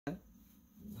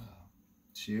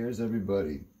Cheers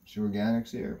everybody,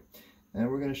 Shoreganix here, and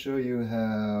we're going to show you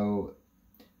how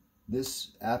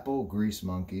this apple grease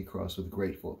monkey crossed with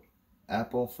grateful,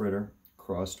 apple fritter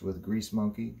crossed with grease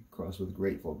monkey crossed with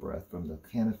grateful breath from the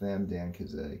Cannabis Dan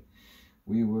Kazay.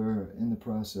 We were in the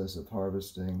process of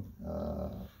harvesting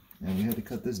and we had to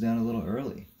cut this down a little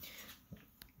early.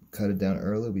 Cut it down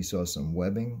early, we saw some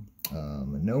webbing,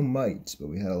 no mites, but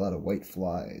we had a lot of white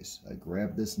flies. I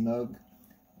grabbed this nug,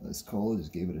 this cola,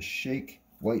 just gave it a shake.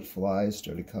 White flies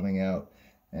started coming out,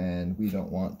 and we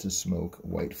don't want to smoke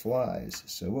white flies.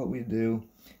 So what we do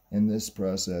in this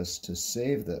process to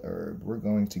save the herb, we're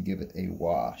going to give it a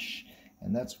wash.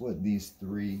 And that's what these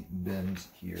 3 bins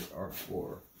here are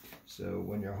for. So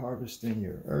when you're harvesting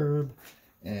your herb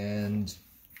and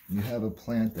you have a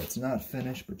plant that's not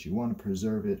finished, but you want to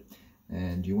preserve it,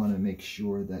 and you want to make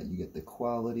sure that you get the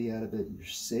quality out of it, you're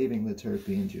saving the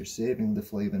terpenes, you're saving the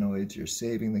flavonoids, you're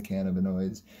saving the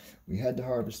cannabinoids. We had to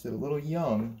harvest it a little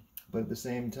young, but at the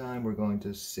same time, we're going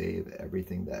to save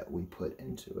everything that we put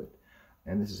into it.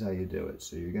 And this is how you do it.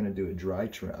 So you're going to do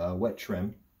a wet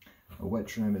trim. A wet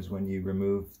trim is when you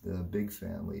remove the big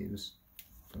fan leaves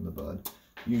from the bud.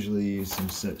 Usually use some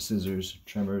scissors,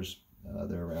 trimmers,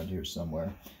 they're around here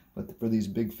somewhere. But for these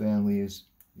big fan leaves,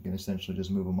 you can essentially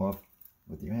just move them off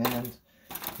with your hand.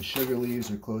 The sugar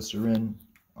leaves are closer in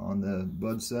on the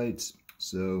bud sites,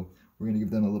 so we're going to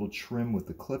give them a little trim with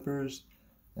the clippers,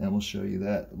 and we'll show you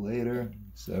that later.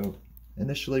 So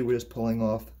initially we're just pulling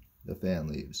off the fan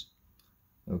leaves.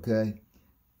 Okay,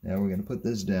 now we're going to put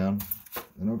this down,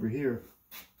 and over here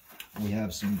we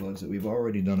have some buds that we've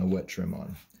already done a wet trim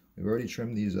on. We've already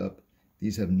trimmed these up.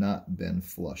 These have not been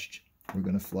flushed. We're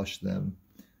going to flush them.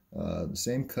 The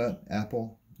same cut,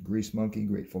 apple, grease monkey,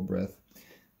 grateful breath.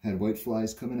 Had white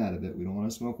flies coming out of it. We don't want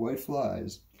to smoke white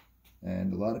flies.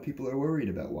 And a lot of people are worried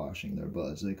about washing their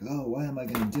buds. Like, oh, why am I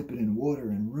going to dip it in water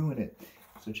and ruin it?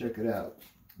 So check it out.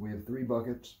 We have 3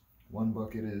 buckets. 1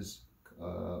 bucket is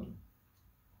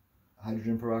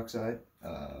hydrogen peroxide.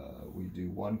 We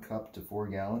do 1 cup to 4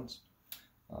 gallons.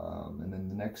 And then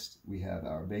the next we have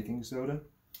our baking soda.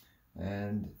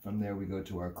 And from there we go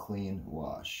to our clean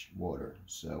wash water.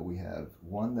 So we have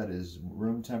 1 that is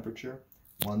room temperature,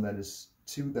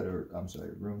 2 that are,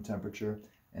 room temperature,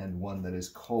 and 1 that is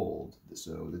cold.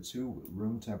 So the 2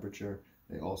 room temperature,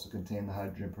 they also contain the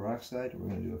hydrogen peroxide. We're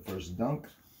going to do a first dunk.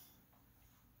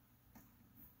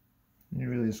 You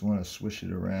really just want to swish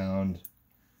it around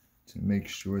to make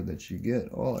sure that you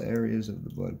get all areas of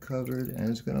the bud covered, and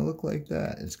it's going to look like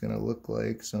that. It's going to look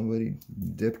like somebody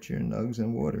dipped your nugs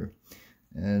in water.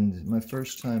 And my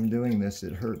first time doing this,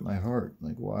 it hurt my heart.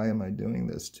 Like, why am I doing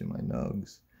this to my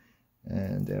nugs?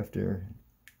 And after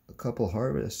a couple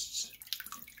harvests,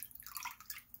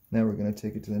 now we're going to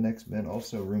take it to the next bin,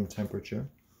 also room temperature.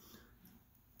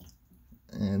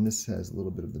 And this has a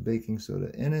little bit of the baking soda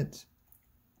in it.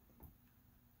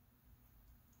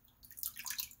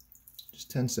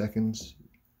 10 seconds.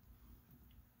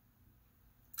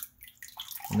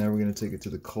 And now we're going to take it to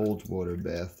the cold water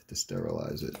bath to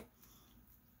sterilize it.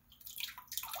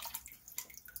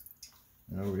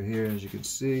 And over here, as you can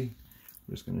see,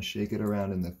 we're just going to shake it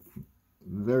around in the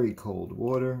very cold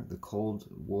water. The cold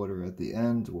water at the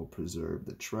end will preserve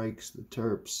the trichs, the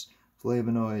terps,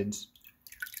 flavonoids,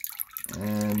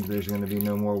 and there's going to be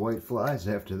no more white flies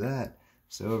after that.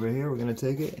 So over here, we're going to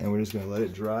take it and we're just going to let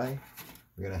it dry.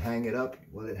 We're going to hang it up,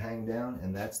 let it hang down,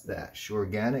 and that's that.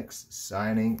 Shoreganix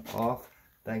signing off.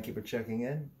 Thank you for checking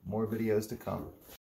in. More videos to come.